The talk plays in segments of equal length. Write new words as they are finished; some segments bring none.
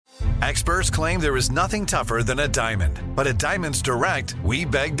Experts claim there is nothing tougher than a diamond. But at Diamonds Direct, we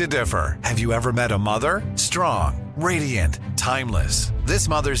beg to differ. Have you ever met a mother? Strong, radiant, timeless. This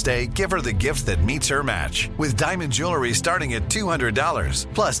Mother's Day, give her the gift that meets her match. With diamond jewelry starting at $200.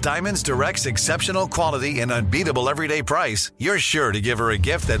 Plus Diamonds Direct's exceptional quality and unbeatable everyday price, you're sure to give her a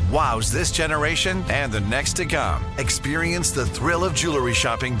gift that wows this generation and the next to come. Experience the thrill of jewelry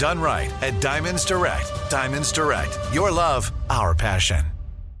shopping done right at Diamonds Direct. Diamonds Direct. Your love, our passion.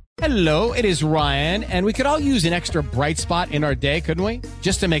 Hello, it is Ryan, and we could all use an extra bright spot in our day, couldn't we?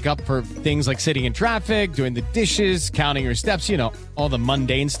 Just to make up for things like sitting in traffic, doing the dishes, counting your steps, you know, all the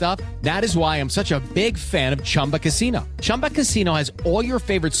mundane stuff. That is why I'm such a big fan of Chumba Casino. Chumba Casino has all your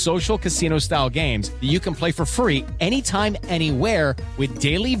favorite social casino-style games that you can play for free anytime, anywhere with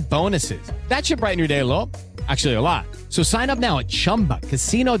daily bonuses. That should brighten your day a little. Actually, a lot. So sign up now at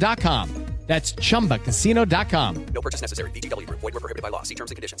ChumbaCasino.com. That's ChumbaCasino.com. No purchase necessary. VGW Group. Void where prohibited by law. See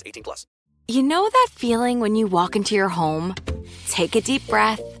terms and conditions. 18+. You know that feeling when you walk into your home, take a deep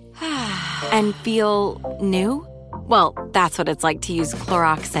breath, and feel new? Well, that's what it's like to use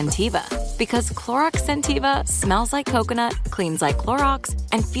Clorox Scentiva. Because Clorox Scentiva smells like coconut, cleans like Clorox,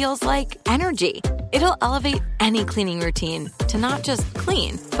 and feels like energy. It'll elevate any cleaning routine to not just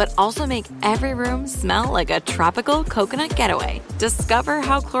clean, but also make every room smell like a tropical coconut getaway. Discover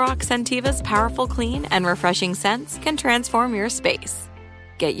how Clorox Scentiva's powerful clean and refreshing scents can transform your space.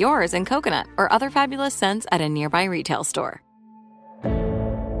 Get yours in coconut or other fabulous scents at a nearby retail store.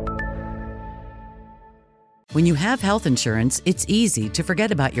 When you have health insurance, it's easy to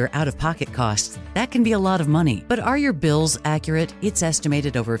forget about your out-of-pocket costs. That can be a lot of money. But are your bills accurate? It's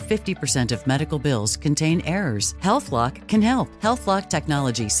estimated over 50% of medical bills contain errors. HealthLock can help. HealthLock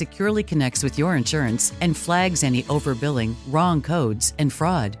technology securely connects with your insurance and flags any overbilling, wrong codes, and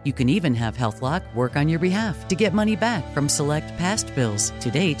fraud. You can even have HealthLock work on your behalf to get money back from select past bills.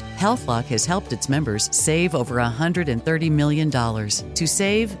 To date, HealthLock has helped its members save over $130 million. To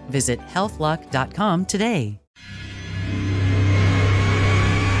save, visit healthlock.com today.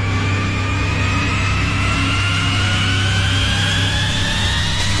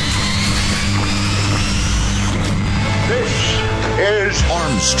 Is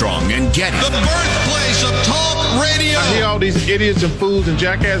Armstrong and Getty, the birthplace of talk radio. I hear all these idiots and fools and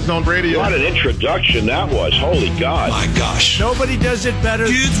jackasses on radio. What an introduction that was. Holy God. My gosh. Nobody does it better.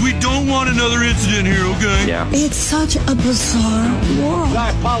 Kids, we don't want another incident here, okay? Yeah. It's such a bizarre world. I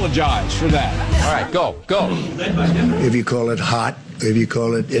apologize for that. All right, go. If you call it hot, if you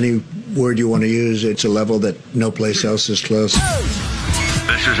call it any word you want to use, it's a level that no place else is close.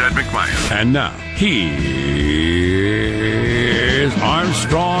 This is Ed McMahon. And now, here's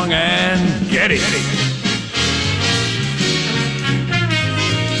Armstrong and Getty.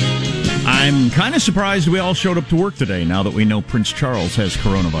 I'm kind of surprised we all showed up to work today now that we know Prince Charles has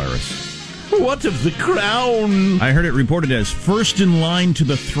coronavirus. What of the crown? I heard it reported as first in line to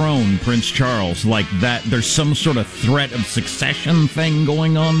the throne, Prince Charles. Like that, there's some sort of threat of succession thing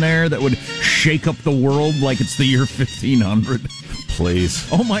going on there that would shake up the world like it's the year 1500. Please.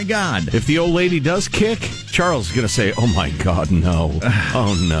 Oh, my God. If the old lady does kick, Charles is going to say, oh, my God, no.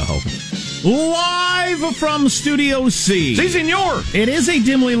 Oh, no. Live from Studio C. Si, senor. It is a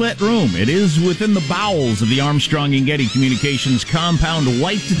dimly lit room. It is within the bowels of the Armstrong and Getty Communications compound,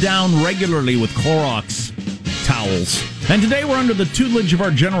 wiped down regularly with Clorox towels. And today we're under the tutelage of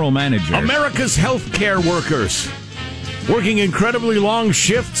our general manager. America's healthcare workers. Working incredibly long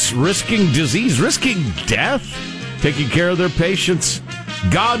shifts, risking disease, risking death, taking care of their patients.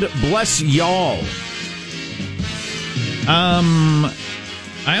 God bless y'all.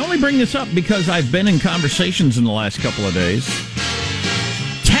 I only bring this up because I've been in conversations in the last couple of days.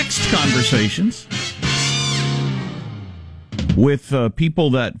 Text conversations with people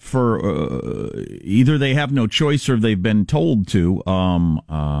that for either they have no choice or they've been told to,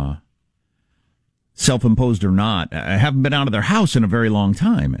 self-imposed or not, haven't been out of their house in a very long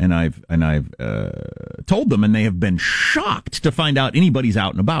time, and I've told them, and they have been shocked to find out anybody's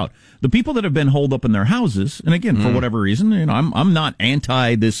out and about. The people that have been holed up in their houses, and again, for whatever reason, you know, I'm not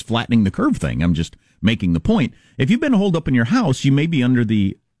anti this flattening the curve thing. I'm just making the point. If you've been holed up in your house, you may be under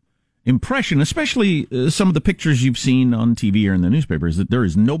the impression, especially some of the pictures you've seen on TV or in the newspapers, that there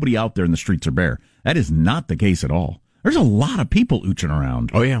is nobody out there and the streets are bare. That is not the case at all. There's a lot of people ooching around.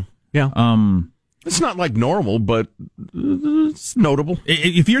 Oh, yeah. Yeah. It's not like normal, but it's notable.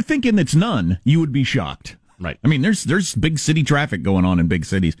 If you're thinking it's none, you would be shocked. Right. I mean, there's big city traffic going on in big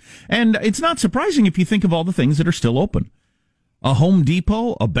cities. And it's not surprising if you think of all the things that are still open. A Home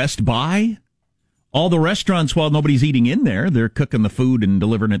Depot, a Best Buy, all the restaurants, while nobody's eating in there, they're cooking the food and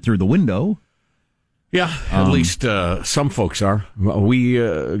delivering it through the window. Yeah, at least some folks are. We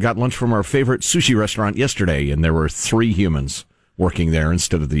got lunch from our favorite sushi restaurant yesterday, and there were 3 humans working there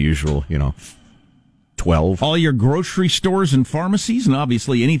instead of the usual, 12. All your grocery stores and pharmacies, and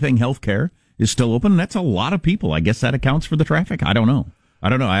obviously anything healthcare is still open. That's a lot of people. I guess that accounts for the traffic. I don't know.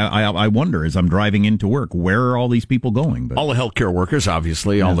 I wonder as I'm driving into work, where are all these people going? But, all the healthcare workers,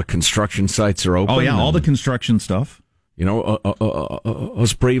 obviously. All the construction sites are open. Oh, yeah, all the construction stuff.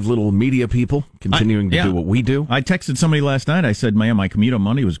 Us brave little media people continuing to do what we do. I texted somebody last night. I said, man, my commute on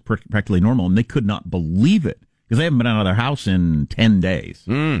Monday was practically normal, and they could not believe it because they haven't been out of their house in 10 days.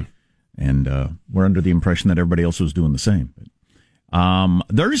 And we're under the impression that everybody else was doing the same. But,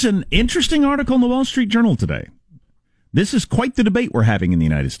 there's an interesting article in the Wall Street Journal today. This is quite the debate we're having in the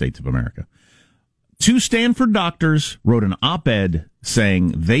United States of America. 2 Stanford doctors wrote an op-ed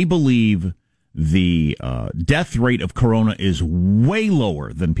saying they believe the death rate of corona is way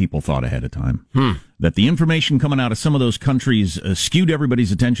lower than people thought ahead of time. That the information coming out of some of those countries skewed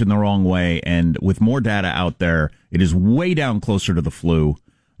everybody's attention the wrong way, and with more data out there, it is way down closer to the flu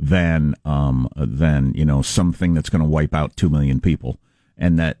than something that's going to wipe out 2 million people.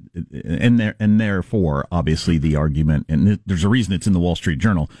 And therefore, obviously, the argument, and there's a reason it's in the Wall Street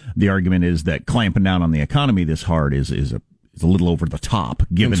Journal, the argument is that clamping down on the economy this hard is a little over the top,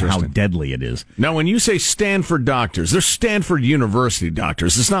 given how deadly it is. Now, when you say Stanford doctors, they're Stanford University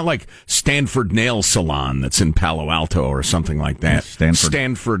doctors. It's not like Stanford Nail Salon that's in Palo Alto or something like that.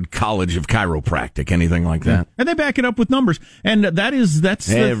 Stanford College of Chiropractic, anything like that. And they back it up with numbers. And that's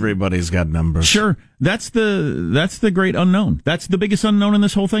everybody's got numbers. Sure. That's the great unknown. That's the biggest unknown in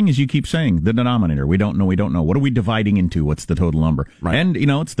this whole thing, as you keep saying, the denominator. We don't know. What are we dividing into? What's the total number? Right. And,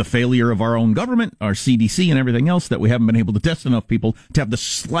 it's the failure of our own government, our CDC and everything else that we haven't been able to test enough people to have the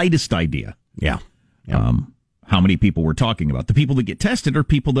slightest idea. Yeah. How many people we're talking about. The people that get tested are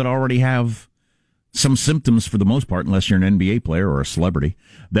people that already have some symptoms for the most part, unless you're an NBA player or a celebrity,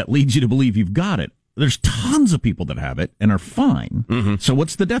 that leads you to believe you've got it. There's tons of people that have it and are fine. Mm-hmm. So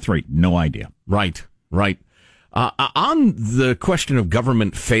what's the death rate? No idea. Right. On the question of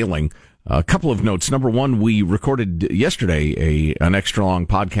government failing, a couple of notes. Number one, we recorded yesterday an extra long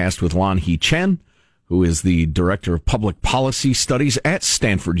podcast with Lan He Chen, who is the Director of Public Policy Studies at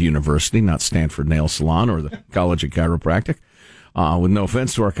Stanford University, not Stanford Nail Salon or the College of Chiropractic. With no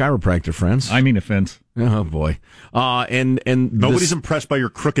offense to our chiropractor friends. I mean offense. Oh, boy. And nobody's impressed by your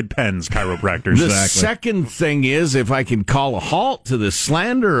crooked pens, chiropractors. The second thing is, if I can call a halt to the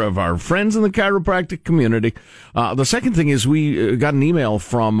slander of our friends in the chiropractic community, the second thing is we got an email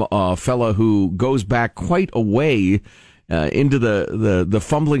from a fella who goes back quite a way into the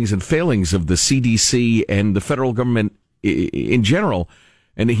fumblings and failings of the CDC and the federal government in general.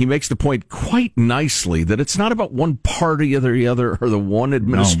 And he makes the point quite nicely that it's not about one party or the other, or the one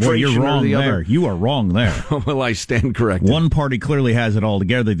administration you're wrong or the there. other. You are wrong there. Well, I stand corrected. One party clearly has it all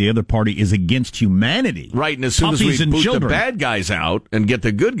together. The other party is against humanity. Right, and as soon as we boot the bad guys out and get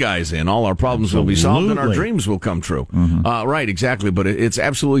the good guys in, all our problems will be solved and our dreams will come true. Mm-hmm. Right, exactly. But it's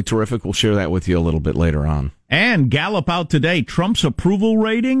absolutely terrific. We'll share that with you a little bit later on. And Gallup out today, Trump's approval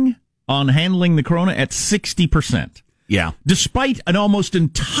rating on handling the corona at 60%. Yeah. Despite an almost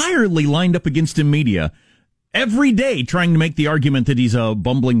entirely lined up against him media every day trying to make the argument that he's a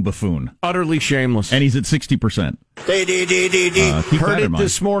bumbling buffoon. Utterly shameless. And he's at 60%. Heard it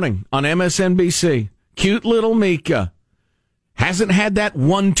this morning on MSNBC. Cute little Mika. Hasn't had that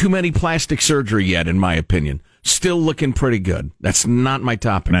one too many plastic surgery yet, in my opinion. Still looking pretty good. That's not my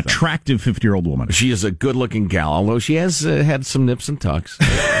topic. An attractive 50-year-old woman. She is a good-looking gal, although she has had some nips and tucks.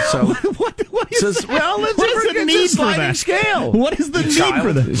 So, what is the need for that? Scale. What is the need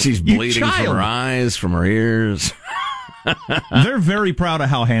for that? She's bleeding from her eyes, from her ears. They're very proud of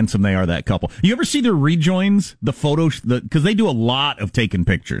how handsome they are, that couple. You ever see their rejoins? The photos, because they do a lot of taking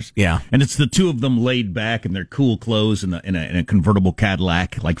pictures. Yeah. And it's the two of them laid back in their cool clothes in a convertible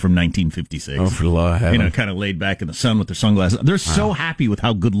Cadillac, like from 1956. Oh, for the love of heaven. Kind of laid back in the sun with their sunglasses. They're so happy with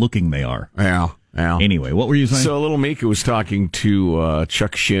how good looking they are. Yeah. Anyway, what were you saying? So little Mika was talking to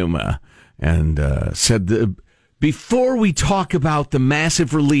Chuck Schumer and said, before we talk about the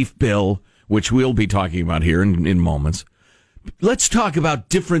massive relief bill, which we'll be talking about here in moments, let's talk about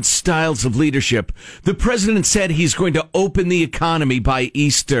different styles of leadership. The president said he's going to open the economy by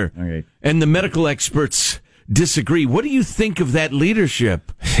Easter. Okay. And the medical experts disagree. What do you think of that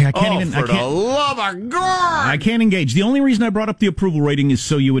leadership? I can't for the love of God! I can't engage. The only reason I brought up the approval rating is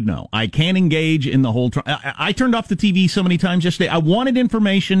so you would know. I can't engage in the whole... I turned off the TV so many times yesterday. I wanted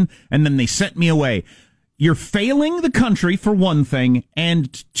information, and then they sent me away. you're failing the country for one thing,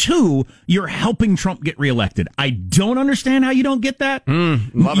 and two, you're helping Trump get reelected. I don't understand how you don't get that.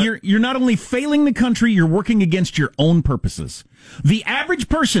 You're not only failing the country, you're working against your own purposes. The average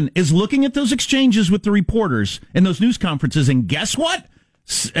person is looking at those exchanges with the reporters and those news conferences, and guess what?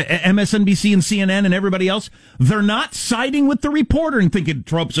 MSNBC and CNN and everybody else, they're not siding with the reporter and thinking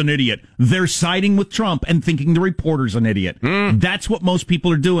Trump's an idiot. They're siding with Trump and thinking the reporter's an idiot. That's what most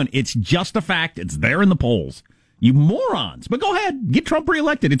people are doing. It's just a fact. It's there in the polls. You morons. But go ahead. Get Trump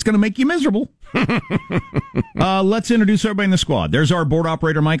reelected. It's going to make you miserable. Let's introduce everybody in the squad. There's our board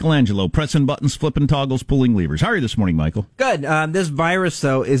operator, Michelangelo, pressing buttons, flipping toggles, pulling levers. How are you this morning, Michael? Good. This virus,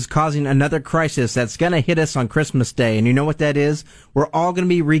 though, is causing another crisis that's going to hit us on Christmas Day. And you know what that is? We're all going to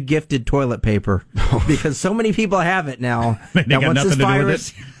be re-gifted toilet paper because so many people have it now. They got once nothing this to virus,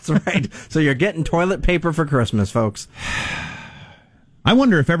 do with it. That's right. So you're getting toilet paper for Christmas, folks. I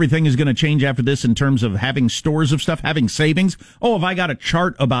wonder if everything is going to change after this in terms of having stores of stuff, having savings. Oh, have I got a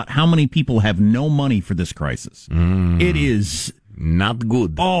chart about how many people have no money for this crisis? It is not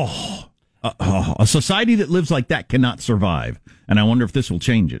good. A society that lives like that cannot survive. And I wonder if this will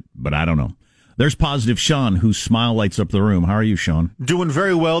change it, but I don't know. There's positive Sean, whose smile lights up the room. How are you, Sean? Doing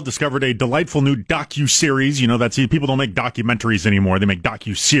very well. Discovered a delightful new docu-series. You know, people don't make documentaries anymore. They make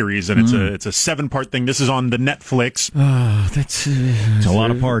docu-series, and it's a 7-part thing. This is on the Netflix. It's a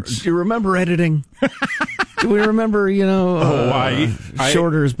lot of parts. Do you remember editing? Do we remember,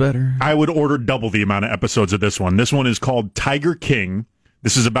 shorter is better? I would order double the amount of episodes of this one. This one is called Tiger King.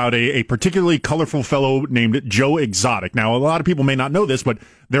 This is about a particularly colorful fellow named Joe Exotic. Now, a lot of people may not know this, but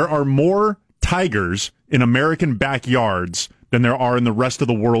there are more tigers in American backyards than there are in the rest of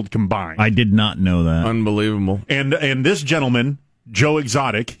the world combined. I did not know that. Unbelievable. And this gentleman, Joe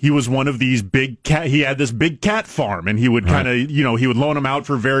Exotic, he was one of these big cat. He had this big cat farm, and he would kind of, he would loan them out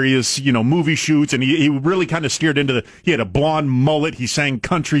for various, movie shoots, and he really kind of steered into he had a blonde mullet. He sang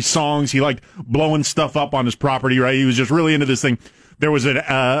country songs. He liked blowing stuff up on his property, right? He was just really into this thing. There was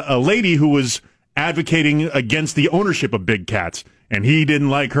a lady who was advocating against the ownership of big cats, and he didn't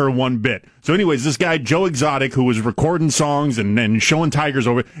like her one bit. So anyways, this guy, Joe Exotic, who was recording songs and showing tigers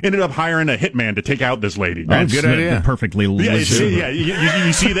over, ended up hiring a hitman to take out this lady. That's good idea. Perfectly legitimate.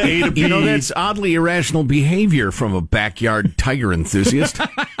 You see the A to B. That's oddly irrational behavior from a backyard tiger enthusiast.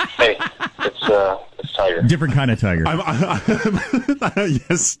 Hey, it's Tiger. Different kind of tiger.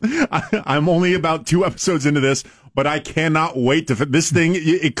 Yes. I'm only about 2 episodes into this, but I cannot wait to... This thing,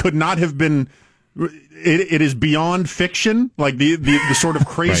 it could not have been... It is beyond fiction, like the sort of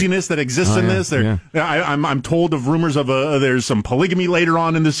craziness that exists in this. I'm told of rumors of there's some polygamy later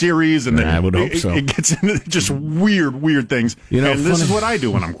on in the series, and I would hope so. It gets into just weird things. This is what I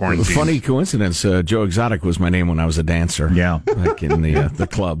do when I'm quarantined. Funny coincidence. Joe Exotic was my name when I was a dancer. Yeah, back in the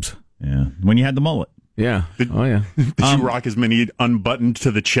clubs. Yeah, when you had the mullet. Yeah. Did you rock as many unbuttoned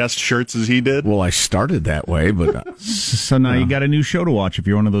to the chest shirts as he did? Well, I started that way, but... So now you got a new show to watch if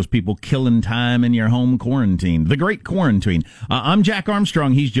you're one of those people killing time in your home quarantine. The Great Quarantine. I'm Jack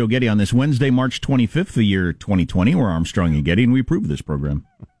Armstrong. He's Joe Getty on this Wednesday, March 25th, the year 2020. We're Armstrong and Getty, and we approve this program.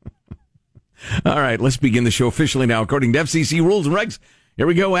 All right, let's begin the show officially now. According to FCC rules and regs, here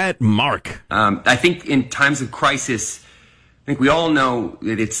we go at Mark. I think in times of crisis... I think we all know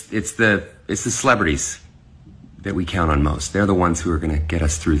that it's the celebrities that we count on most. They're the ones who are going to get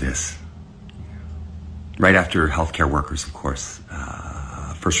us through this. Right after healthcare workers, of course,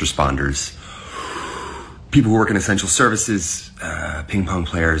 first responders, people who work in essential services, ping pong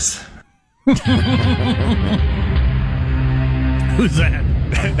players. Who's that?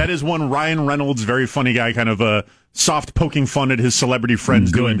 That is one Ryan Reynolds, very funny guy, kind of soft poking fun at his celebrity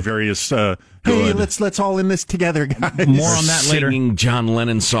friends doing various. Hey, let's all in this together, guys. More on that later. Singing John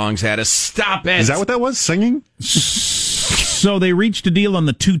Lennon songs at us. Stop it! Is that what that was? Singing? So they reached a deal on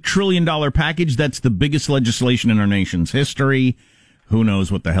the $2 trillion package. That's the biggest legislation in our nation's history. Who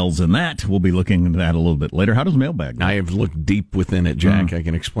knows what the hell's in that? We'll be looking into that a little bit later. How does mailbag go? I have looked deep within it, Jack. I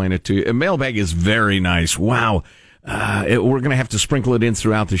can explain it to you. Mailbag is very nice. Wow. We're going to have to sprinkle it in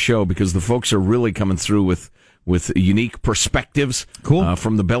throughout the show because the folks are really coming through with unique perspectives. Cool.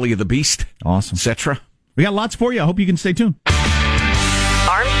 From the belly of the beast. Awesome. Etc. We got lots for you. I hope you can stay tuned.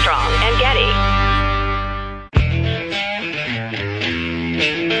 Armstrong and Getty.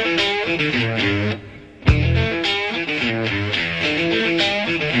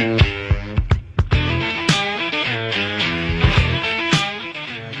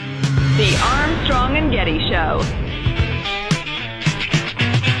 The Armstrong and Getty Show.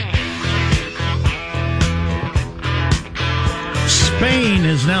 Spain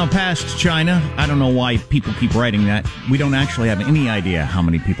has now passed China. I don't know why people keep writing that. We don't actually have any idea how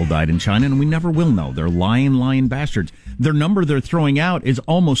many people died in China, and we never will know. They're lying bastards. Their number they're throwing out is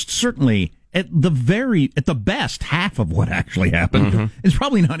almost certainly at the best half of what actually happened. Mm-hmm. It's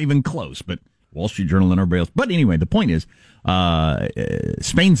probably not even close, but Wall Street Journal and everybody else. But anyway, the point is,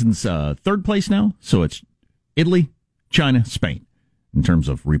 Spain's in third place now, so it's Italy, China, Spain in terms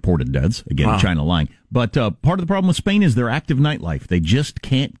of reported deaths. Again, wow. China lying. But part of the problem with Spain is their active nightlife. They just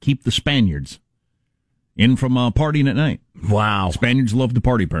can't keep the Spaniards in from partying at night. Wow. Spaniards love to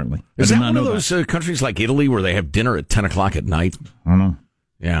party, apparently. Is that one of those countries like Italy where they have dinner at 10 o'clock at night? I don't know.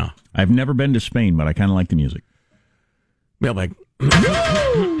 Yeah. I've never been to Spain, but I kind of like the music. Mailbag.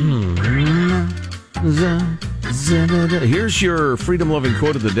 Here's your freedom-loving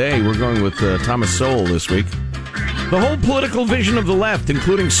quote of the day. We're going with Thomas Sowell this week. The whole political vision of the left,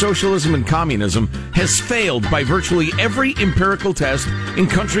 including socialism and communism, has failed by virtually every empirical test in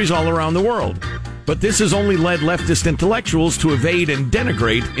countries all around the world. But this has only led leftist intellectuals to evade and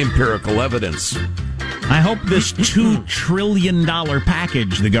denigrate empirical evidence. I hope this $2 trillion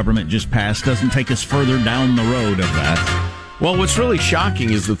package the government just passed doesn't take us further down the road of that. Well, what's really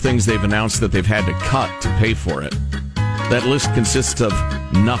shocking is the things they've announced that they've had to cut to pay for it. That list consists of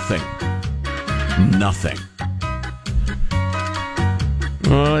nothing. Nothing.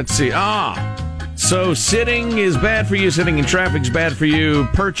 Let's see. So sitting is bad for you. Sitting in traffic's bad for you.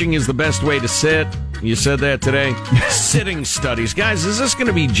 Perching is the best way to sit. You said that today. Sitting studies. Guys, is this going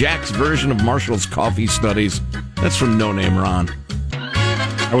to be Jack's version of Marshall's coffee studies? That's from No Name Ron.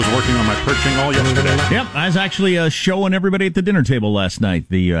 I was working on my perching all yesterday. Yep, I was actually showing everybody at the dinner table last night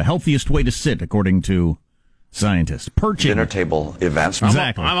the healthiest way to sit, according to scientists. Perching. Dinner table events.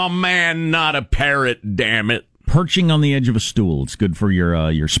 Exactly. I'm a man, not a parrot, damn it. Perching on the edge of a stool. It's good for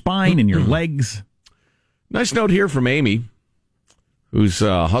your spine and your legs. Nice note here from Amy, whose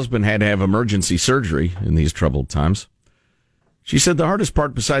husband had to have emergency surgery in these troubled times. She said, the hardest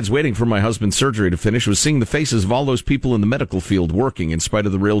part besides waiting for my husband's surgery to finish was seeing the faces of all those people in the medical field working in spite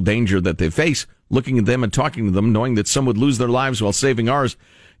of the real danger that they face. Looking at them and talking to them, knowing that some would lose their lives while saving ours,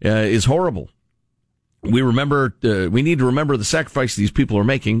 is horrible. We need to remember the sacrifice these people are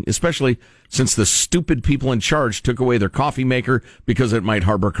making, especially since the stupid people in charge took away their coffee maker because it might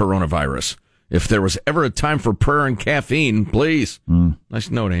harbor coronavirus. If there was ever a time for prayer and caffeine, please. Nice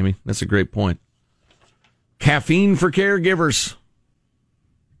note, Amy. That's a great point. Caffeine for caregivers.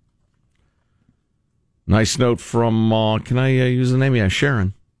 Nice note from, can I use the name? Yeah,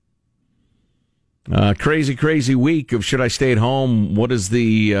 Sharon. Crazy week of should I stay at home? What does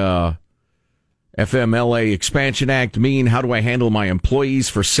the FMLA Expansion Act mean? How do I handle my employees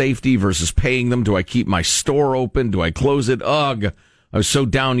for safety versus paying them? Do I keep my store open? Do I close it? Ugh. I was so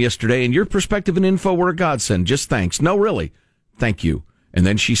down yesterday, and your perspective and info were a godsend. Just thanks. No, really. Thank you. And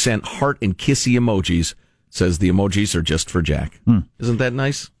then she sent heart and kissy emojis. Says the emojis are just for Jack. Isn't that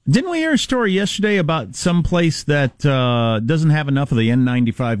nice? Didn't we hear a story yesterday about some place that doesn't have enough of the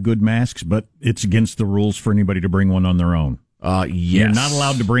N95 good masks, but it's against the rules for anybody to bring one on their own? Yes. You're not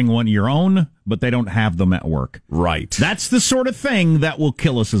allowed to bring one of your own, but they don't have them at work. Right. That's the sort of thing that will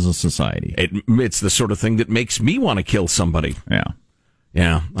kill us as a society. It's the sort of thing that makes me want to kill somebody.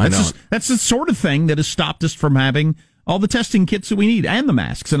 Yeah, I know. That's the sort of thing that has stopped us from having all the testing kits that we need and the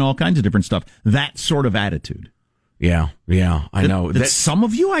masks and all kinds of different stuff. That sort of attitude. Yeah, I know. That some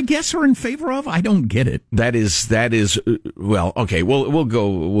of you, I guess, are in favor of. I don't get it. That is. Well, okay. We'll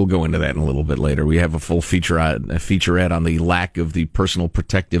go into that in a little bit later. We have a full featurette on the lack of the personal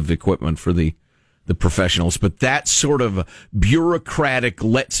protective equipment for the professionals. But that sort of bureaucratic,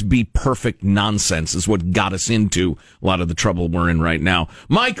 let's be perfect nonsense is what got us into a lot of the trouble we're in right now.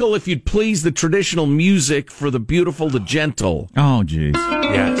 Michael, if you'd please, the traditional music for the beautiful, the gentle. Oh, geez.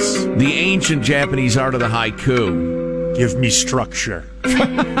 Yes. The ancient Japanese art of the haiku. Give me structure.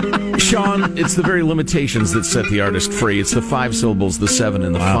 Sean, it's the very limitations that set the artist free. It's the 5 syllables, the 7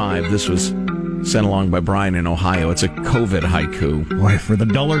 and the 5. This was sent along by Brian in Ohio. It's a COVID haiku. Boy, for the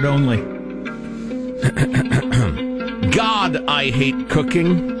dullard only. God, I hate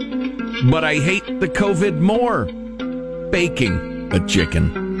cooking, but I hate the COVID more. Baking a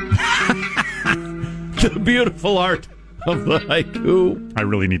chicken. The beautiful art of the haiku. I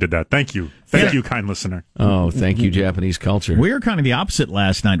really needed that. Thank you. Thank you, kind listener. Oh, thank you, Japanese culture. We were kind of the opposite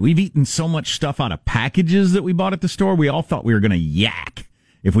last night. We've eaten so much stuff out of packages that we bought at the store, we all thought we were going to yak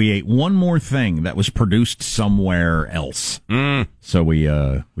if we ate one more thing that was produced somewhere else. So we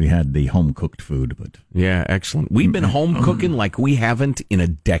had the home cooked food, but yeah, excellent. We've been home cooking like we haven't in a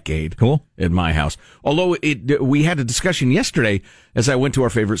decade. Cool at my house. Although we had a discussion yesterday as I went to our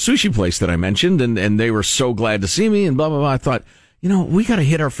favorite sushi place that I mentioned, and they were so glad to see me and blah blah blah. I thought, we got to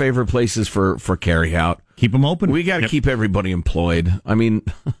hit our favorite places for carry out. Keep them open. We got to keep everybody employed. I mean,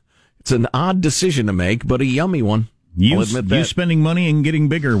 it's an odd decision to make, but a yummy one. You spending money and getting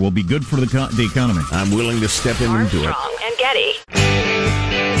bigger will be good for the economy. I'm willing to step in and do it. Armstrong and Getty.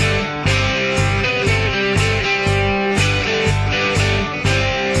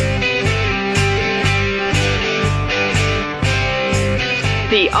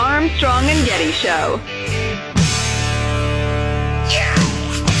 The Armstrong and Getty Show.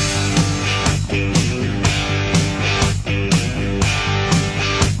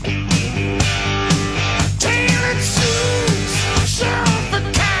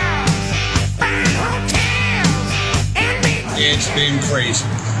 It's been crazy,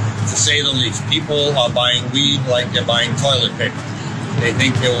 to say the least. People are buying weed like they're buying toilet paper. They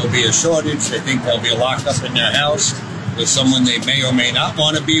think there will be a shortage. They think they'll be locked up in their house with someone they may or may not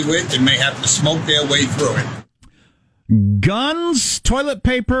want to be with and may have to smoke their way through it. Guns, toilet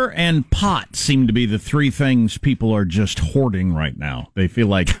paper, and pot seem to be the three things people are just hoarding right now. They feel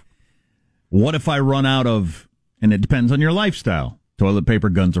like, what if I run out of, and it depends on your lifestyle, toilet paper,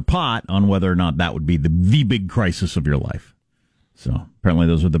 guns, or pot, on whether or not that would be the big crisis of your life. So apparently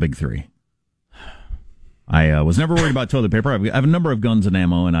those are the big three. I was never worried about toilet paper. I have a number of guns and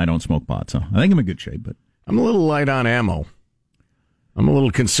ammo, and I don't smoke pot, so I think I'm in good shape. But I'm a little light on ammo. I'm a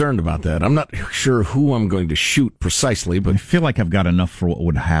little concerned about that. I'm not sure who I'm going to shoot precisely, but I feel like I've got enough for what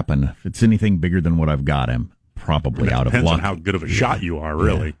would happen. If it's anything bigger than what I've got, I'm probably out of luck. Depends on how good of a shot you are,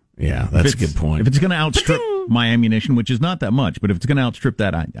 really. Yeah, that's a good point. If it's going to outstrip my ammunition, which is not that much, but if it's going to outstrip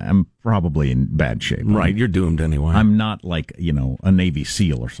that, I'm probably in bad shape. Right, you're doomed anyway. I'm not like, a Navy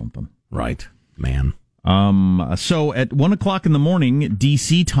SEAL or something. Right, man. So at 1 o'clock in the morning,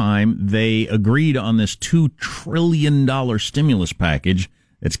 D.C. time, they agreed on this $2 trillion stimulus package.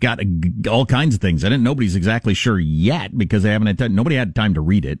 It's got all kinds of things in it. Nobody's exactly sure yet because nobody had time to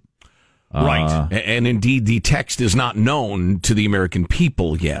read it. Right. And indeed, the text is not known to the American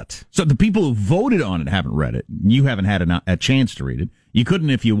people yet. So the people who voted on it haven't read it. You haven't had a chance to read it. You couldn't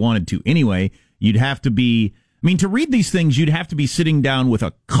if you wanted to anyway. You'd have to be, to read these things, you'd have to be sitting down with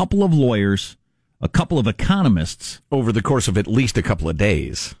a couple of lawyers, a couple of economists. Over the course of at least a couple of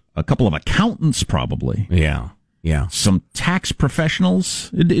days. A couple of accountants, probably. Yeah. Some tax professionals.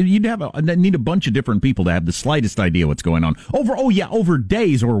 You'd need a bunch of different people to have the slightest idea what's going on. Over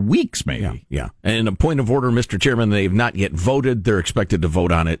days or weeks, maybe. Yeah. And a point of order, Mr. Chairman, they've not yet voted. They're expected to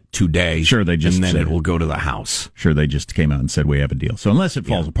vote on it today. Sure, and then it will go to the House. Sure, they just came out and said we have a deal. So unless it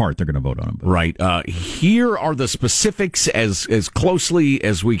falls apart, they're going to vote on it. Right. Here are the specifics as closely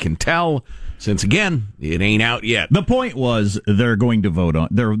as we can tell. Since, again, it ain't out yet. The point was they're going to vote on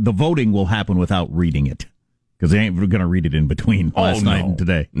the voting will happen without reading it. Because they ain't going to read it in between last night and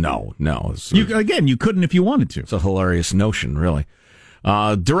today. No. You couldn't if you wanted to. It's a hilarious notion, really.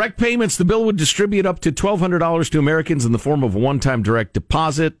 Direct payments, the bill would distribute up to $1,200 to Americans in the form of a one-time direct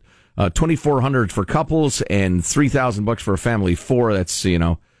deposit, $2,400 for couples, and $3,000 for a family of four. That's,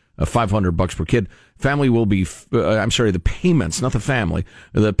 $500 per kid. Family will be, the payments, not the family.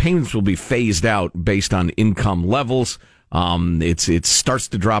 The payments will be phased out based on income levels. It starts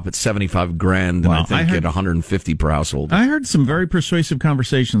to drop at $75,000, and I think at $150 per household. I heard some very persuasive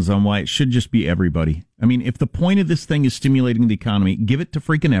conversations on why it should just be everybody. If the point of this thing is stimulating the economy, give it to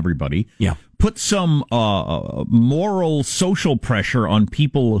freaking everybody. Yeah. Put some moral, social pressure on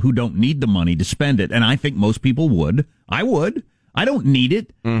people who don't need the money to spend it, and I think most people would. I would. I don't need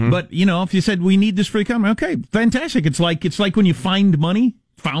it, but if you said we need this for the economy, okay, fantastic. It's like when you found money.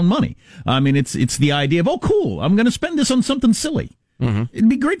 It's the idea of, oh, cool, I'm going to spend this on something silly. It'd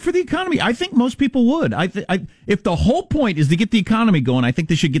be great for the economy. I think most people would. If the whole point is to get the economy going, I think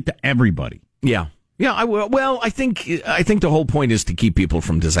they should get to everybody. Yeah. I will. Well, I think the whole point is to keep people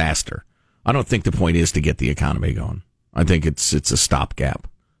from disaster. I don't think the point is to get the economy going. I think it's a stopgap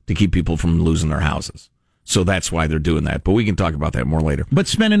to keep people from losing their houses. So that's why they're doing that. But we can talk about that more later. But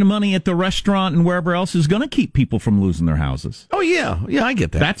spending the money at the restaurant and wherever else is going to keep people from losing their houses. Oh, yeah. Yeah, I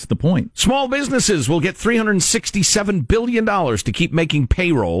get that. That's the point. Small businesses will get $367 billion to keep making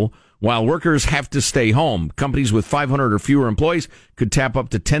payroll while workers have to stay home. Companies with 500 or fewer employees could tap up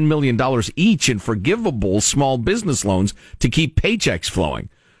to $10 million each in forgivable small business loans to keep paychecks flowing.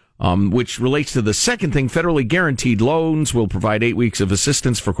 Which relates to the second thing. Federally guaranteed loans will provide 8 weeks of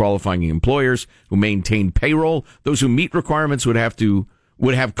assistance for qualifying employers who maintain payroll. Those who meet requirements would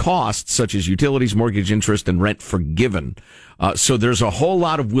have costs such as utilities, mortgage interest, and rent forgiven. So there's a whole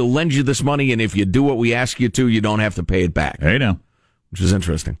lot of we'll lend you this money, and if you do what we ask you to, you don't have to pay it back. Hey, now, which is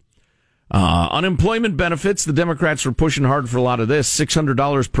interesting. Unemployment benefits, the Democrats were pushing hard for a lot of this.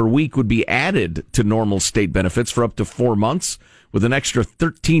 $600 per week would be added to normal state benefits for up to 4 months, with an extra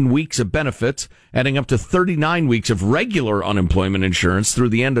 13 weeks of benefits, adding up to 39 weeks of regular unemployment insurance through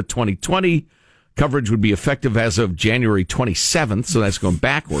the end of 2020. Coverage would be effective as of January 27th, so that's going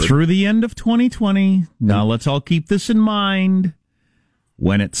backward. Through the end of 2020. Now, let's all keep this in mind.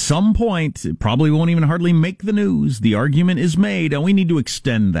 When at some point, it probably won't even hardly make the news, the argument is made, and we need to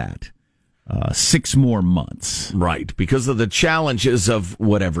extend that 6 more months. Right, because of the challenges of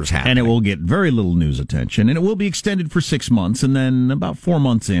whatever's happening. And it will get very little news attention, and it will be extended for 6 months, and then about 4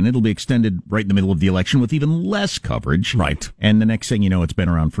 months in, it'll be extended right in the middle of the election with even less coverage. Right. And the next thing you know, it's been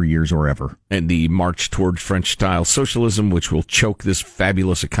around for years or ever. And the march toward French-style socialism, which will choke this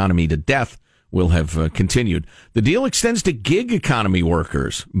fabulous economy to death, will have continued. The deal extends to gig economy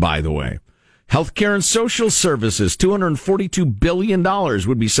workers, by the way. Healthcare and social services, $242 billion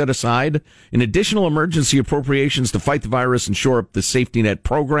would be set aside in additional emergency appropriations to fight the virus and shore up the safety net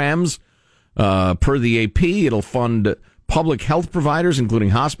programs. Per the AP, it'll fund public health providers,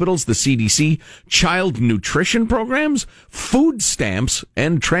 including hospitals, the CDC, child nutrition programs, food stamps,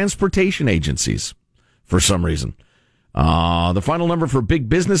 and transportation agencies, for some reason. The final number for big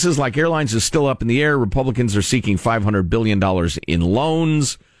businesses like airlines is still up in the air. Republicans are seeking $500 billion in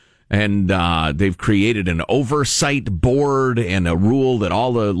loans, and they've created an oversight board and a rule that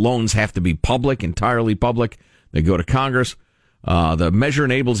all the loans have to be public, entirely public. They go to Congress. The measure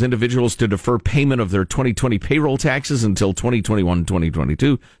enables individuals to defer payment of their 2020 payroll taxes until 2021 and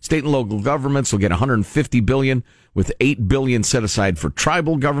 2022. State and local governments will get $150 billion, with $8 billion set aside for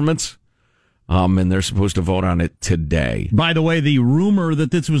tribal governments. And they're supposed to vote on it today. By the way, the rumor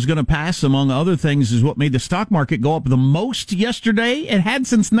that this was going to pass, among other things, is what made the stock market go up the most yesterday. It had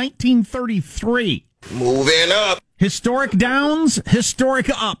since 1933. Moving up. Historic downs, historic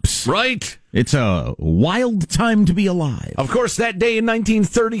ups. Right. It's a wild time to be alive. Of course, that day in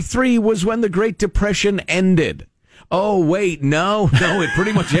 1933 was when the Great Depression ended. Oh, wait, no, it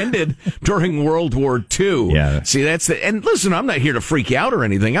pretty much ended during World War II. Yeah. See, and listen, I'm not here to freak you out or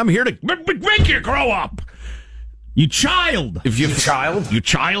anything. I'm here to make you grow up. You child. You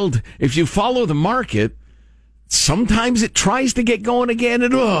child. If you follow the market, sometimes it tries to get going again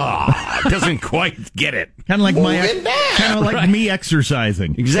and it doesn't quite get it. Kind of like me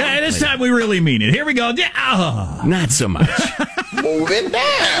exercising. Exactly. This time we really mean it. Here we go. Not so much. Moving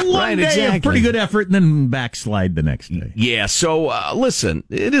down. One day of pretty good effort and then backslide the next day. Yeah, so listen,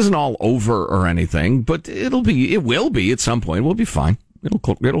 it isn't all over or anything, but it will be at some point. We'll be fine.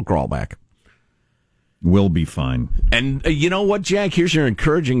 It'll crawl back. We'll be fine. And you know what, Jack? Here's your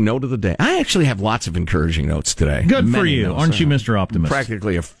encouraging note of the day. I actually have lots of encouraging notes today. Good for you. Aren't you, Mr. Optimist?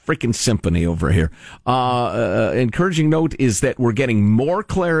 Practically a freaking symphony over here. Encouraging note is that we're getting more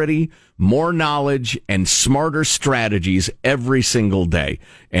clarity, more knowledge, and smarter strategies every single day.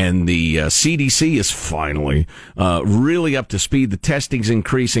 And the CDC is finally really up to speed. The testing's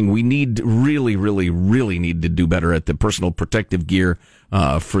increasing. We really need to do better at the personal protective gear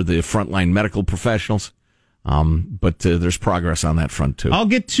for the frontline medical professionals. But there's progress on that front, too. I'll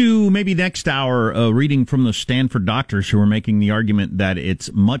get to maybe next hour a reading from the Stanford doctors who are making the argument that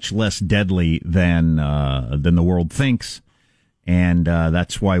it's much less deadly than the world thinks. And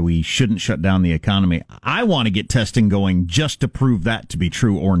that's why we shouldn't shut down the economy. I want to get testing going just to prove that to be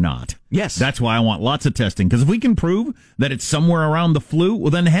true or not. Yes. That's why I want lots of testing. Because if we can prove that it's somewhere around the flu,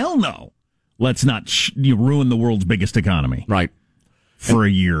 well, then hell no. Let's not ruin the world's biggest economy. Right. For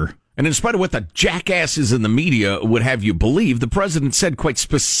a year. And in spite of what the jackasses in the media would have you believe, the president said quite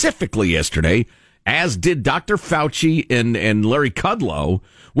specifically yesterday, as did Dr. Fauci and Larry Kudlow,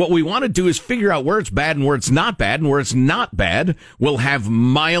 what we want to do is figure out where it's bad and where it's not bad, and where it's not bad, we'll have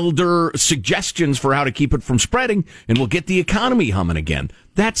milder suggestions for how to keep it from spreading, and we'll get the economy humming again.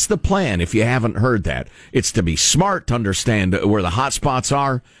 That's the plan, if you haven't heard that. It's to be smart, to understand where the hot spots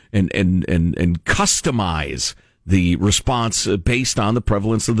are, and customize the response based on the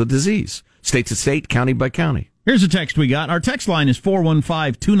prevalence of the disease, state to state, county by county. Here's a text we got. Our text line is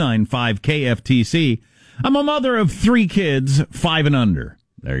 415-295-KFTC. I'm a mother of 3 kids, 5 and under.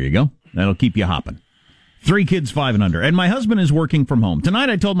 There you go. That'll keep you hopping. 3 kids, 5 and under. And my husband is working from home.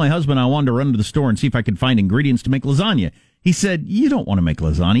 Tonight I told my husband I wanted to run to the store and see if I could find ingredients to make lasagna. He said, you don't want to make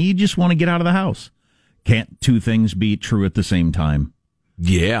lasagna. You just want to get out of the house. Can't 2 things be true at the same time?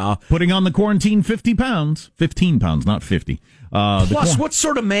 Yeah. Putting on the quarantine 50 pounds. 15 pounds, not 50. Plus, what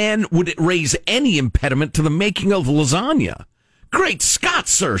sort of man would raise any impediment to the making of lasagna? Great Scott,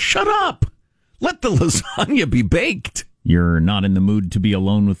 sir, shut up. Let the lasagna be baked. You're not in the mood to be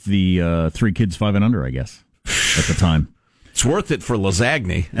alone with the 3 kids, 5 and under, I guess, at the time. It's worth it for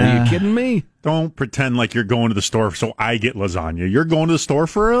lasagna. Are you kidding me? Don't pretend like you're going to the store so I get lasagna. You're going to the store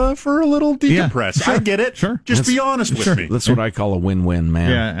for a little decompress. Yeah, sure, I get it. Sure. Just be honest with me. That's what I call a win-win,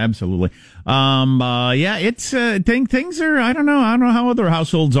 man. Yeah, absolutely. It's things are. I don't know how other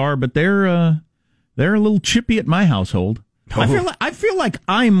households are, but they're a little chippy at my household. Oh. I feel like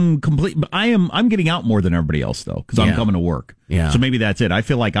I'm complete. I'm getting out more than everybody else though, because I'm coming to work. Yeah. So maybe that's it. I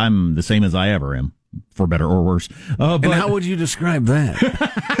feel like I'm the same as I ever am, for better or worse. And how would you describe that?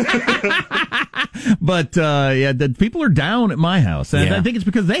 But the people are down at my house, and I think it's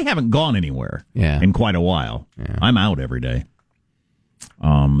because they haven't gone anywhere in quite a while. Yeah. I'm out every day.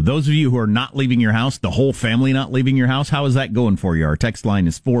 Those of you who are not leaving your house, the whole family not leaving your house, how is that going for you? Our text line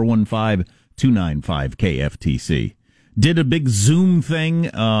is 415-295-KFTC. Did a big Zoom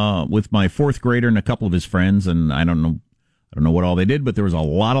thing with my fourth grader and a couple of his friends, and I don't know what all they did, but there was a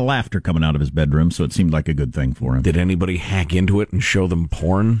lot of laughter coming out of his bedroom, so it seemed like a good thing for him. Did anybody hack into it and show them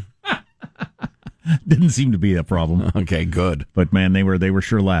porn? Didn't seem to be a problem. Okay, good. But man, they were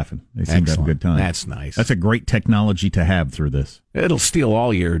sure laughing. They seemed to have a good time. That's nice. That's a great technology to have through this. It'll steal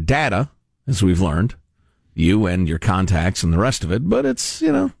all your data, as we've learned, you and your contacts and the rest of it. But it's,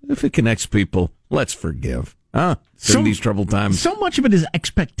 if it connects people, let's forgive. During these troubled times. So much of it is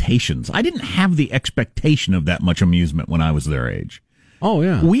expectations. I didn't have the expectation of that much amusement when I was their age. Oh,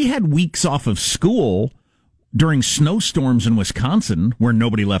 yeah. We had weeks off of school during snowstorms in Wisconsin where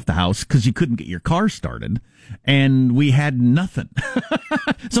nobody left the house because you couldn't get your car started, and we had nothing.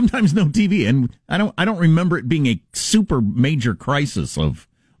 Sometimes no TV, and I don't remember it being a super major crisis of,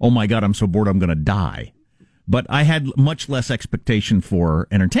 oh my God, I'm so bored I'm going to die. But I had much less expectation for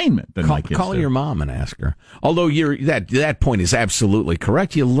entertainment than my kids Call do. your mom and ask her. Although that point is absolutely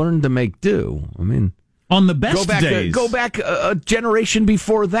correct. You learn to make do. I mean, on the best days. Go back a generation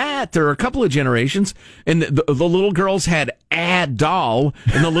before that, or a couple of generations, and the little girls had a doll,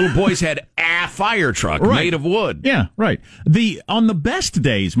 and the little boys had a fire truck made of wood. Yeah, right. On the best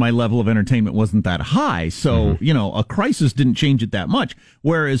days, my level of entertainment wasn't that high, so a crisis didn't change it that much.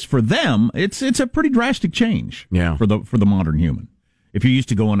 Whereas for them, it's a pretty drastic change. Yeah. For the modern human. If you're used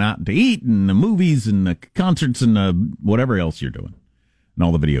to going out to eat and the movies and the concerts and whatever else you're doing. And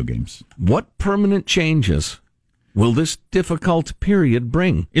all the video games. What permanent changes will this difficult period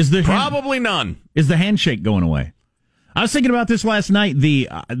bring? Probably none. Is the handshake going away? I was thinking about this last night. The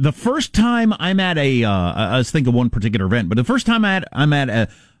first time I'm at I was thinking of one particular event, but the first time I'm at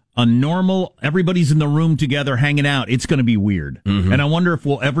a normal, everybody's in the room together hanging out, it's going to be weird. Mm-hmm. And I wonder if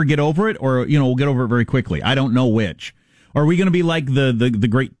we'll ever get over it, or we'll get over it very quickly. I don't know which. Or are we going to be like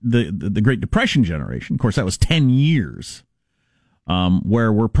the Great Depression generation? Of course, that was 10 years.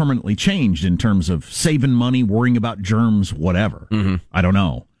 Where we're permanently changed in terms of saving money, worrying about germs, whatever. Mm-hmm. I don't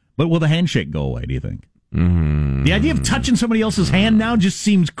know. But will the handshake go away, do you think? Mm-hmm. The idea of touching somebody else's hand now just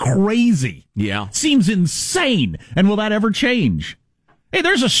seems crazy. Yeah. Seems insane. And will that ever change? Hey,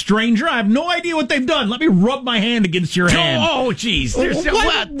 there's a stranger. I have no idea what they've done. Let me rub my hand against your hand. Oh, jeez.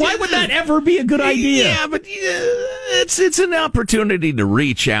 Why would that ever be a good idea? Yeah, but it's an opportunity to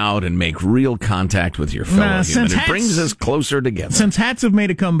reach out and make real contact with your fellow human. It brings us closer together. Since hats have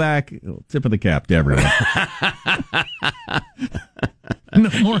made a comeback, tip of the cap to everyone. No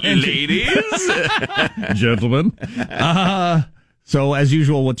more ladies, gentlemen. So, as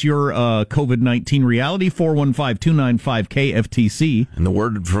usual, what's your COVID-19 reality? 415-295-KFTC. And the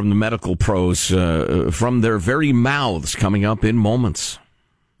word from the medical pros from their very mouths coming up in moments.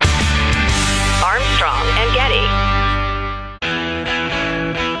 Armstrong and Getty.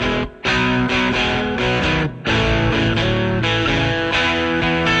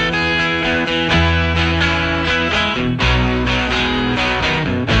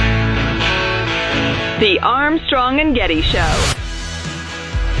 The Armstrong and Getty Show.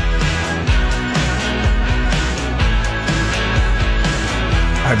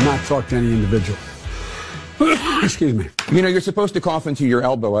 I've not talked to any individual. Excuse me. You're supposed to cough into your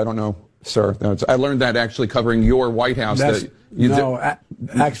elbow. I don't know, sir. I learned that actually covering your White House.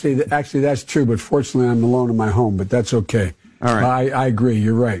 Actually, that's true. But fortunately, I'm alone in my home. But that's okay. All right. I agree.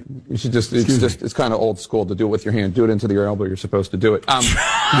 You're right. You should it's kind of old school to do it with your hand. Do it into your elbow. You're supposed to do it.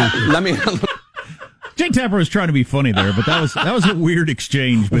 Let me. Jake Tapper was trying to be funny there, but that was a weird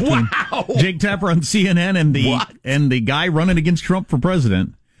exchange between Jake Tapper on CNN and the guy running against Trump for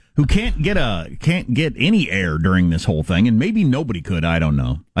president, who can't get any air during this whole thing, and maybe nobody could. I don't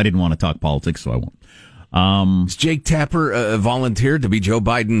know. I didn't want to talk politics, so I won't. Has Jake Tapper volunteered to be Joe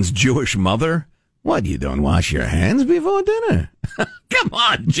Biden's Jewish mother? What, you don't wash your hands before dinner? Come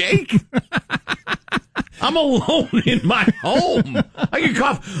on, Jake. I'm alone in my home. I can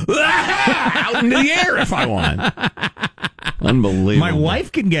cough out into the air if I want. Unbelievable. My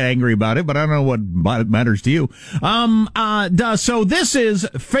wife can get angry about it, but I don't know what matters to you. So this is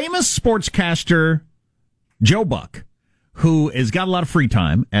famous sportscaster Joe Buck, who has got a lot of free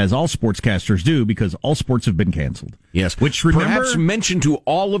time, as all sportscasters do, because all sports have been canceled. Yes. Which, remember, perhaps mention to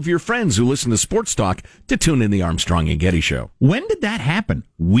all of your friends who listen to Sports Talk to tune in the Armstrong and Getty Show. When did that happen?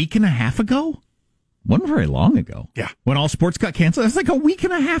 Week and a half ago? Wasn't very long ago. Yeah. When all sports got canceled? That's like a week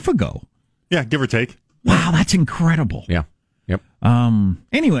and a half ago. Yeah, give or take. Wow, that's incredible. Yeah. Yep.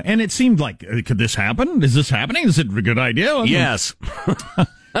 Anyway, and it seemed like, could this happen? Is this happening? Is it a good idea? Yes.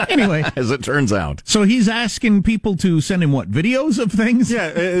 Anyway. As it turns out. So he's asking people to send him, videos of things?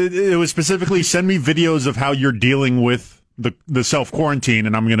 Yeah, it was specifically send me videos of how you're dealing with the self-quarantine,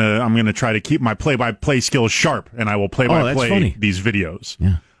 and I'm gonna try to keep my play-by-play skills sharp, and I will play-by-play these videos.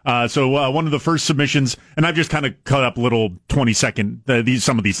 Yeah. So one of the first submissions, and I've just kind of cut up little 20-second,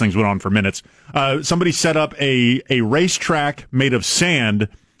 some of these things went on for minutes. Somebody set up a racetrack made of sand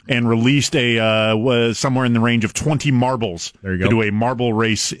and released somewhere in the range of 20 marbles there you go. to do a marble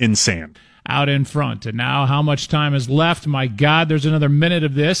race in sand. Out in front. And now how much time is left? My God, there's another minute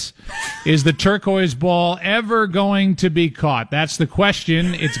of this. Is the turquoise ball ever going to be caught? That's the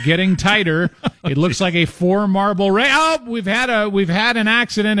question. It's getting tighter. It looks like a 4-marble race. Oh, we've had an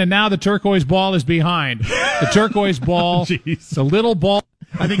accident, and now the turquoise ball is behind. The turquoise ball, the little ball.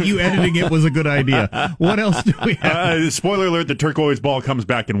 I think you editing it was a good idea. What else do we have? Spoiler alert, the turquoise ball comes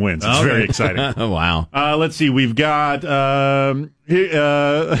back and wins. It's very exciting. Wow. Let's see. We've got Joe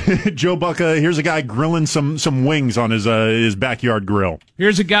Buck. Here's a guy grilling some wings on his backyard grill.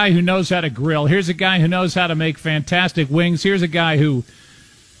 Here's a guy who knows how to grill. Here's a guy who knows how to make fantastic wings. Here's a guy who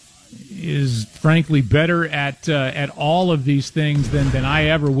is frankly better at all of these things than I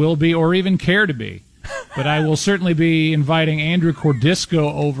ever will be or even care to be. But I will certainly be inviting Andrew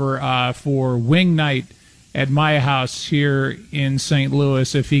Cordisco over for wing night at my house here in St.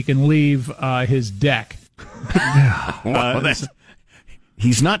 Louis if he can leave his deck.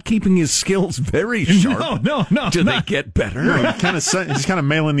 He's not keeping his skills very sharp. No. Do they get better? No, he's kind of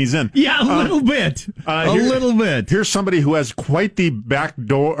mailing these in. Yeah, a little bit. A little bit. Here's somebody who has quite the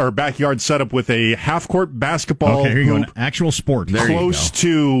backyard setup with a half-court basketball. Okay, here you go. An actual sport. Close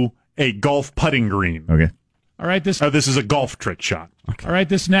to a golf putting green. Okay. All right, this is a golf trick shot. Okay. All right,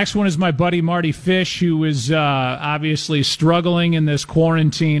 this next one is my buddy Marty Fish, who is obviously struggling in this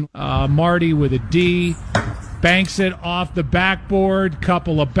quarantine. Marty with a D. Banks it off the backboard,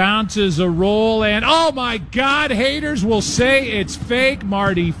 couple of bounces, a roll, and oh my God, haters will say it's fake.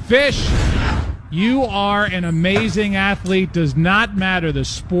 Marty Fish, you are an amazing athlete. Does not matter the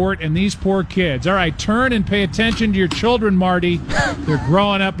sport and these poor kids. All right, turn and pay attention to your children, Marty. They're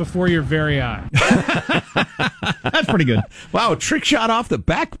growing up before your very eyes. That's pretty good. Wow, a trick shot off the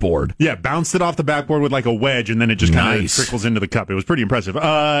backboard. Yeah, bounced it off the backboard with like a wedge, and then it just kind of trickles into the cup. It was pretty impressive.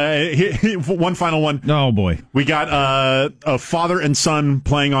 One final one. Oh, boy. We got a father and son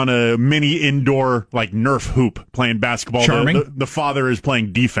playing on a mini indoor like Nerf hoop playing basketball. Charming. The father is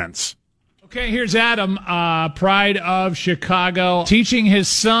playing defense. Okay, here's Adam, pride of Chicago, teaching his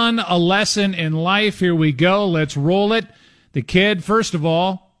son a lesson in life. Here we go. Let's roll it. The kid, first of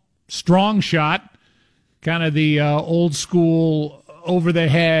all, strong shot. Kind of the old school over the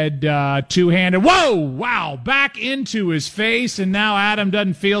head two-handed. Whoa! Wow! Back into his face, and now Adam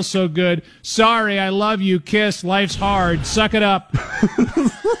doesn't feel so good. Sorry, I love you. Kiss. Life's hard. Suck it up.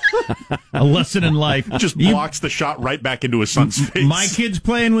 A lesson in life. Just blocks the shot right back into his son's face. My kids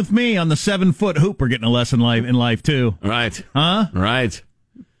playing with me on the 7-foot hoop are getting a lesson in life too. Right. Huh? Right.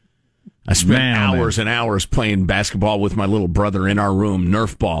 I spent hours and hours playing basketball with my little brother in our room.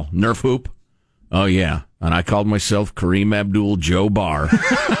 Nerf ball. Nerf hoop. Oh, yeah. And I called myself Kareem Abdul-Jabbar.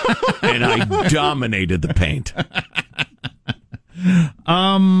 And I dominated the paint.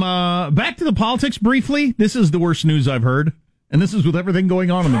 Back to the politics briefly. This is the worst news I've heard. And this is with everything going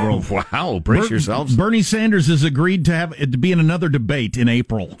on in the world. Wow, brace yourselves. Bernie Sanders has agreed to be in another debate in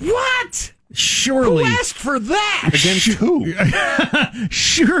April. What? Surely. Who asked for that? Against who?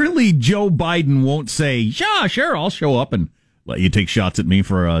 Surely Joe Biden won't say, yeah, sure, I'll show up and let you take shots at me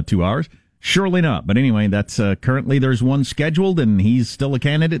for 2 hours. Surely not. But anyway, that's currently there's one scheduled, and he's still a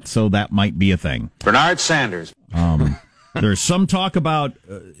candidate, so that might be a thing. Bernard Sanders. There's some talk about,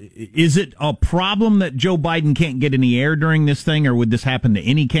 is it a problem that Joe Biden can't get any air during this thing, or would this happen to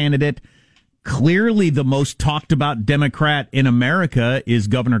any candidate? Clearly, the most talked about Democrat in America is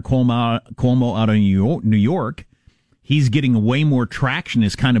Governor Cuomo out of New York. He's getting way more traction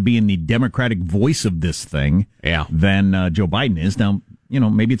as kind of being the Democratic voice of this thing than Joe Biden is. Now,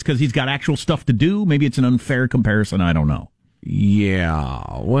 maybe it's because he's got actual stuff to do. Maybe it's an unfair comparison. I don't know.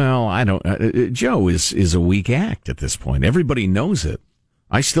 Yeah, well, I don't. Joe is a weak act at this point. Everybody knows it.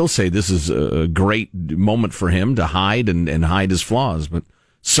 I still say this is a great moment for him to hide and hide his flaws, but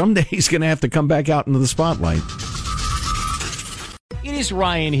someday he's going to have to come back out into the spotlight. It is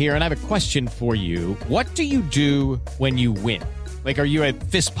Ryan here, and I have a question for you. What do you do when you win? Like, are you a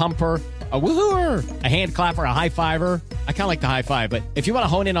fist pumper, a woohooer, a hand clapper, a high fiver? I kind of like the high five, but if you want to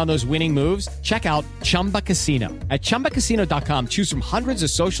hone in on those winning moves, check out Chumba Casino. At ChumbaCasino.com, choose from hundreds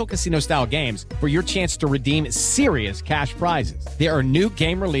of social casino-style games for your chance to redeem serious cash prizes. There are new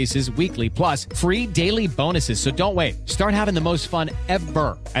game releases weekly, plus free daily bonuses, so don't wait. Start having the most fun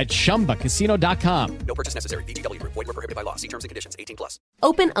ever at ChumbaCasino.com. No purchase necessary. VGW Group. Void where prohibited by law. See terms and conditions. 18+.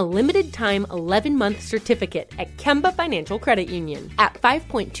 Open a limited-time 11-month certificate at Kemba Financial Credit Union. At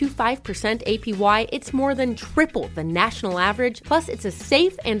 5.25% APY, it's more than triple the national average, plus it's a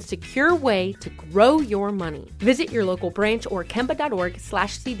safe and secure way to grow your money. Visit your local branch or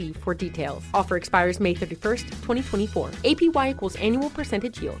kemba.org/cb for details. Offer expires May 31st, 2024. APY equals annual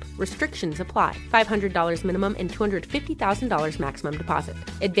percentage yield. Restrictions apply. $500 minimum and $250,000 maximum deposit.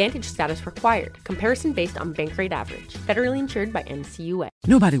 Advantage status required. Comparison based on bank rate average. Federally insured by NCUA.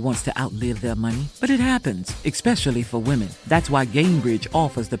 Nobody wants to outlive their money, but it happens, especially for women. That's why Gainbridge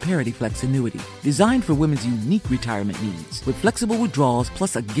offers the Parity Flex annuity, designed for women's unique retirement needs, with flexible withdrawals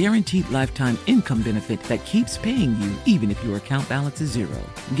plus a guaranteed lifetime income benefit that keeps paying you even if your account balance is zero.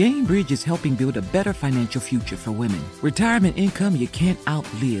 Gainbridge is helping build a better financial future for women. Retirement income you can't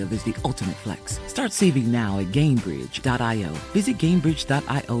outlive is the ultimate flex. Start saving now at Gainbridge.io. Visit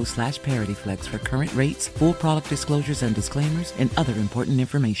Gainbridge.io/ParityFlex for current rates, full product disclosures and disclaimers, and other important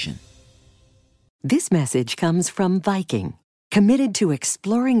information. This message comes from Viking, committed to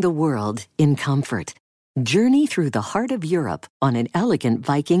exploring the world in comfort. Journey through the heart of Europe on an elegant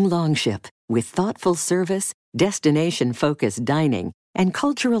Viking longship with thoughtful service, destination-focused dining, and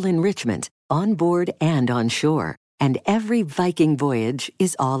cultural enrichment on board and on shore. And every Viking voyage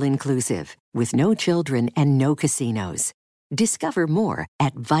is all-inclusive, with no children and no casinos. Discover more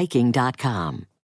at Viking.com.